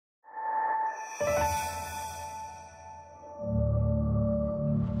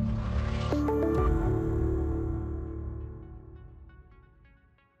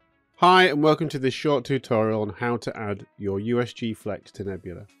Hi and welcome to this short tutorial on how to add your USG FLEX to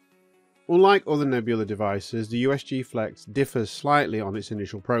Nebula. Unlike other Nebula devices, the USG FLEX differs slightly on its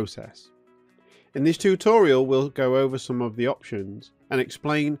initial process. In this tutorial we'll go over some of the options and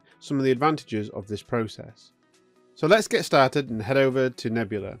explain some of the advantages of this process. So let's get started and head over to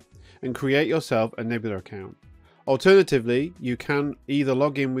Nebula and create yourself a Nebula account. Alternatively, you can either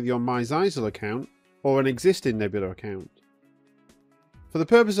log in with your Zyxel account or an existing Nebula account. For the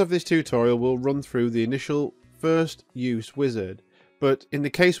purpose of this tutorial, we'll run through the initial first use wizard, but in the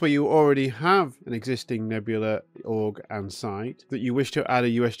case where you already have an existing Nebula org and site that you wish to add a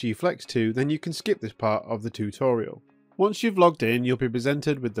USG FLEX to, then you can skip this part of the tutorial. Once you've logged in, you'll be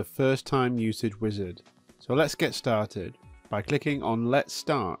presented with the first time usage wizard. So let's get started by clicking on Let's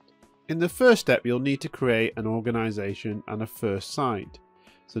Start. In the first step, you'll need to create an organization and a first site.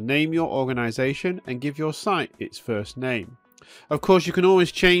 So name your organization and give your site its first name. Of course, you can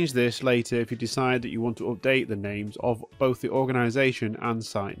always change this later if you decide that you want to update the names of both the organization and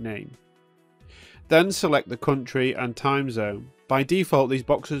site name. Then select the country and time zone. By default, these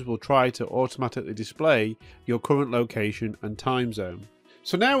boxes will try to automatically display your current location and time zone.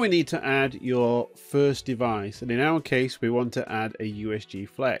 So now we need to add your first device, and in our case we want to add a USG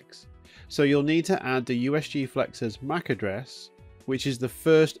FLEX. So you'll need to add the USG FLEX's MAC address, which is the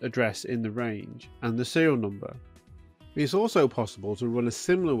first address in the range, and the serial number. It's also possible to run a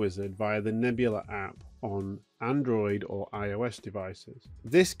similar wizard via the Nebula app on Android or iOS devices.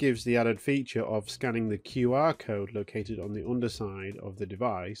 This gives the added feature of scanning the QR code located on the underside of the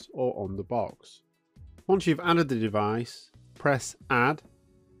device or on the box. Once you've added the device, press Add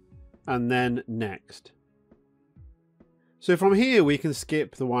and then Next. So from here we can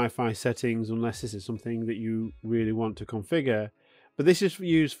skip the Wi-Fi settings unless this is something that you really want to configure, but this is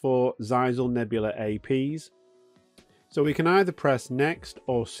used for Zyxel Nebula APs. So we can either press Next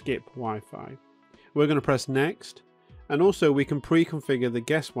or skip Wi-Fi. We're going to press Next, and also we can pre-configure the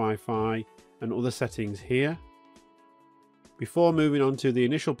guest Wi-Fi and other settings here before moving on to the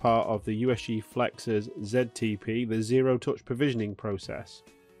initial part of the USG FLEX's ZTP, the Zero Touch Provisioning process.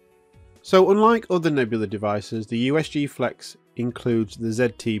 So unlike other Nebula devices, the USG FLEX includes the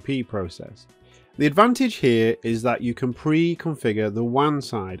ZTP process. The advantage here is that you can pre-configure the WAN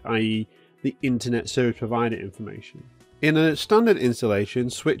side, i.e. the Internet Service Provider information. In a standard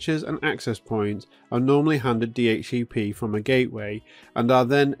installation, switches and access points are normally handed DHCP from a gateway and are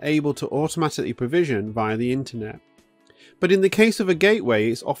then able to automatically provision via the internet. But in the case of a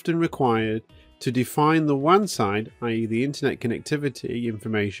gateway, it's often required to define the WAN side, i.e. the internet connectivity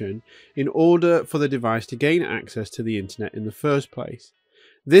information, in order for the device to gain access to the internet in the first place.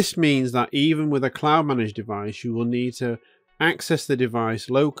 This means that even with a cloud managed device, you will need to access the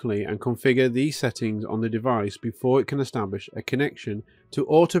device locally and configure these settings on the device before it can establish a connection to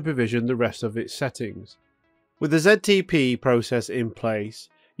auto-provision the rest of its settings. With the ZTP process in place,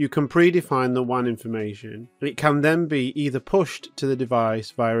 you can predefine the WAN information. It can then be either pushed to the device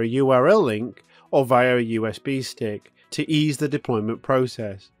via a URL link or via a USB stick to ease the deployment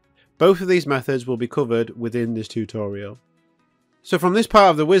process. Both of these methods will be covered within this tutorial. So from this part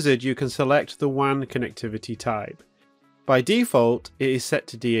of the wizard, you can select the WAN connectivity type. By default, it is set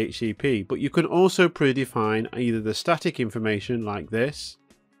to DHCP, but you can also predefine either the static information like this,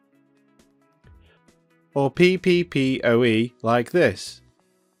 or PPPoE like this.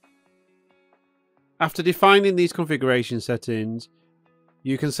 After defining these configuration settings,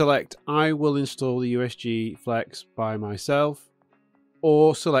 you can select I will install the USG FLEX by myself,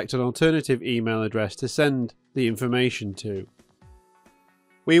 or select an alternative email address to send the information to.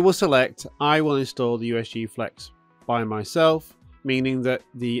 We will select I will install the USG FLEX by myself, meaning that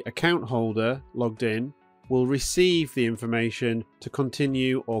the account holder logged in will receive the information to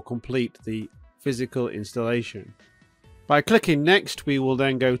continue or complete the physical installation. By clicking Next, we will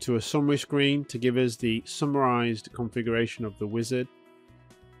then go to a summary screen to give us the summarized configuration of the wizard.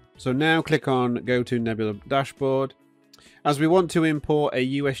 So now click on Go to Nebula Dashboard. As we want to import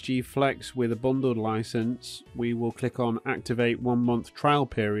a USG FLEX with a bundled license, we will click on Activate 1 month trial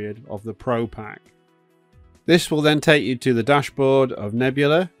period of the Pro Pack. This will then take you to the dashboard of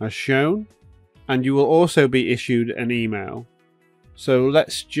Nebula as shown, and you will also be issued an email. So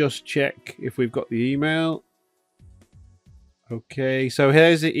let's just check if we've got the email. Okay, so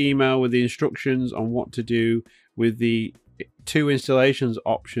here's the email with the instructions on what to do with the two installations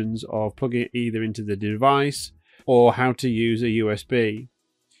options of plugging it either into the device or how to use a USB.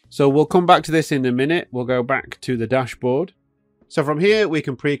 So we'll come back to this in a minute. We'll go back to the dashboard. So from here we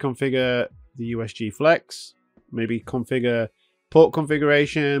can pre-configure the USG FLEX, maybe configure port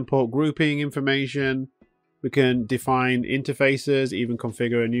configuration, port grouping information, We can define interfaces, even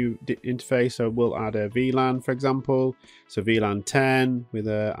configure a new interface. So we'll add a VLAN, for example. So VLAN 10 with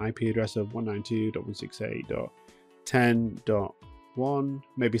an IP address of 192.168.10.1.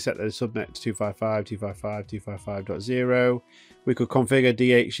 Maybe set the subnet to 255.255.255.0. We could configure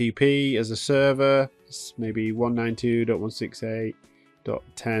DHCP as a server, maybe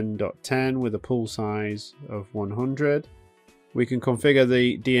 192.168.10.10 with a pool size of 100. We can configure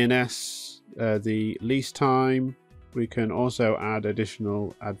the DNS, the lease time. We can also add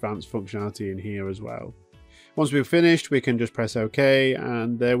additional advanced functionality in here as well. Once we've finished, we can just press OK,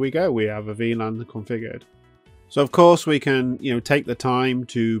 and there we go. We have a VLAN configured. So of course we can, take the time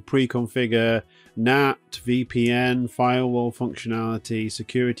to pre-configure NAT, VPN, firewall functionality,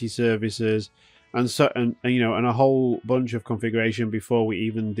 security services, and a whole bunch of configuration before we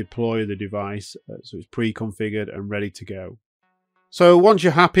even deploy the device. So it's pre-configured and ready to go. So once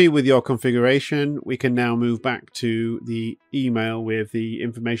you're happy with your configuration, we can now move back to the email with the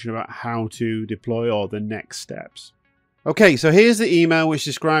information about how to deploy or the next steps. Okay, so here's the email which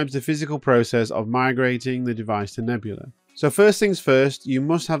describes the physical process of migrating the device to Nebula. So first things first, you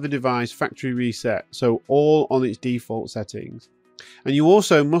must have the device factory reset, so all on its default settings. And you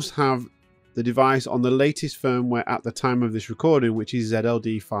also must have the device on the latest firmware at the time of this recording, which is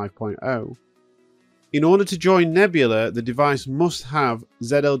ZLD 5.0. In order to join Nebula, the device must have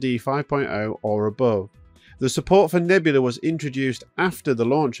ZLD 5.0 or above. The support for Nebula was introduced after the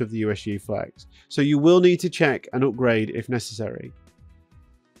launch of the USG FLEX, so you will need to check and upgrade if necessary.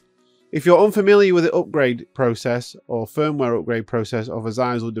 If you're unfamiliar with the upgrade process or firmware upgrade process of a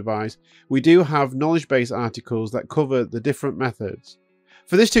Zyxel device, we do have knowledge base articles that cover the different methods.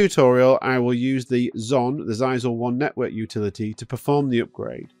 For this tutorial, I will use the ZON, the Zyxel One Network utility, to perform the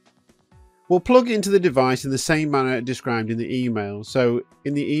upgrade. We'll plug into the device in the same manner described in the email. So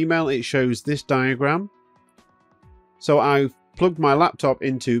in the email, it shows this diagram. So I've plugged my laptop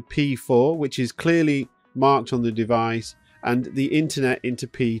into P4, which is clearly marked on the device, and the internet into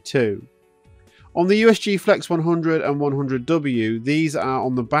P2. On the USG FLEX 100 and 100W, these are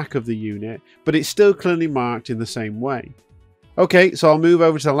on the back of the unit, but it's still clearly marked in the same way. Okay, so I'll move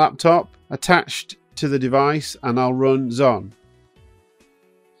over to the laptop attached to the device and I'll run ZON.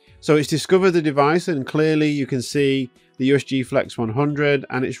 So it's discovered the device, and clearly you can see the USG FLEX 100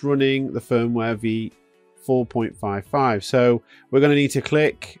 and it's running the firmware v4.55. So we're going to need to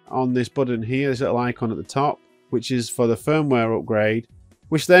click on this button here, this little icon at the top, which is for the firmware upgrade,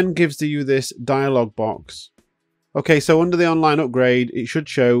 which then gives you this dialog box. Okay, so under the online upgrade, it should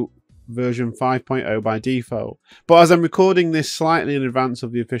show version 5.0 by default. But as I'm recording this slightly in advance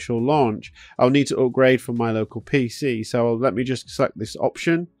of the official launch, I'll need to upgrade from my local PC. So let me just select this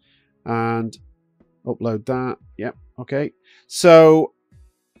option and upload that. Yep, okay. So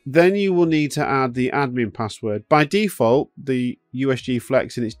then you will need to add the admin password. By default, the USG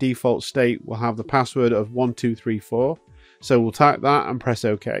FLEX in its default state will have the password of 1234. So we'll type that and press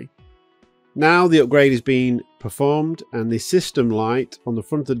OK. Now the upgrade is being performed and the system light on the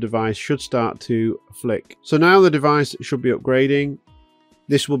front of the device should start to flick. So now the device should be upgrading.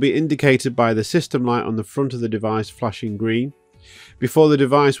 This will be indicated by the system light on the front of the device flashing green before the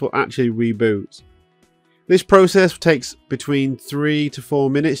device will actually reboot. This process takes between 3 to 4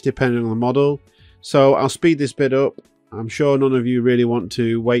 minutes depending on the model, so I'll speed this bit up. I'm sure none of you really want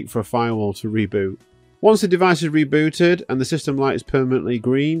to wait for a firewall to reboot. Once the device is rebooted and the system light is permanently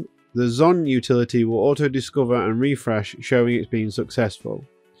green, the ZON utility will auto discover and refresh, showing it's been successful.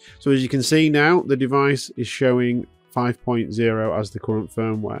 So as you can see now, the device is showing 5.0 as the current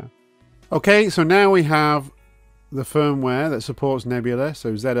firmware. Okay, so now we have the firmware that supports Nebula,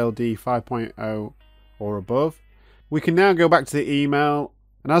 so ZLD 5.0 or above. We can now go back to the email,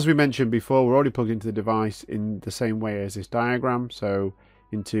 and as we mentioned before, we're already plugged into the device in the same way as this diagram, so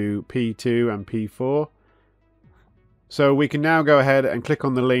into P2 and P4. So we can now go ahead and click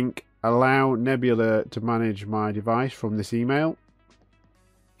on the link, allow Nebula to manage my device from this email.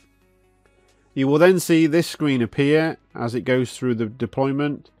 You will then see this screen appear as it goes through the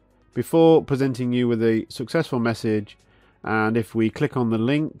deployment before presenting you with a successful message. And if we click on the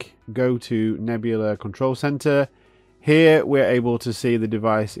link, go to Nebula Control Center, here we're able to see the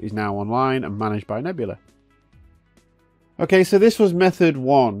device is now online and managed by Nebula. Okay, so this was method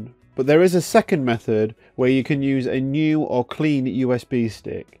 1, but there is a second method where you can use a new or clean USB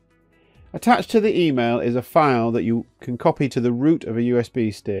stick. Attached to the email is a file that you can copy to the root of a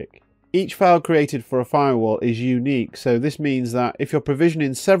USB stick. Each file created for a firewall is unique, so this means that if you're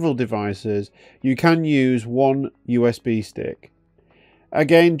provisioning several devices, you can use one USB stick.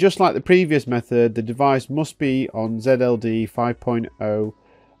 Again, just like the previous method, the device must be on ZLD 5.0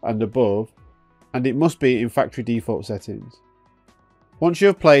 and above. and it must be in factory default settings. Once you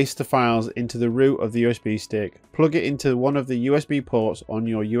have placed the files into the root of the USB stick, plug it into one of the USB ports on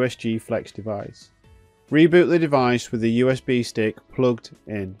your USG FLEX device. Reboot the device with the USB stick plugged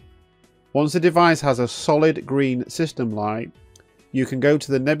in. Once the device has a solid green system light, you can go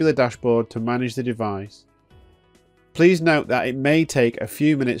to the Nebula dashboard to manage the device. Please note that it may take a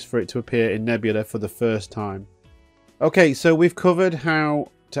few minutes for it to appear in Nebula for the first time. Okay, so we've covered how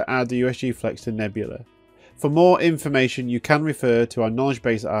to add the USG FLEX to Nebula. For more information, you can refer to our knowledge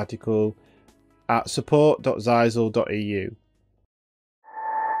base article at support.zyxel.eu.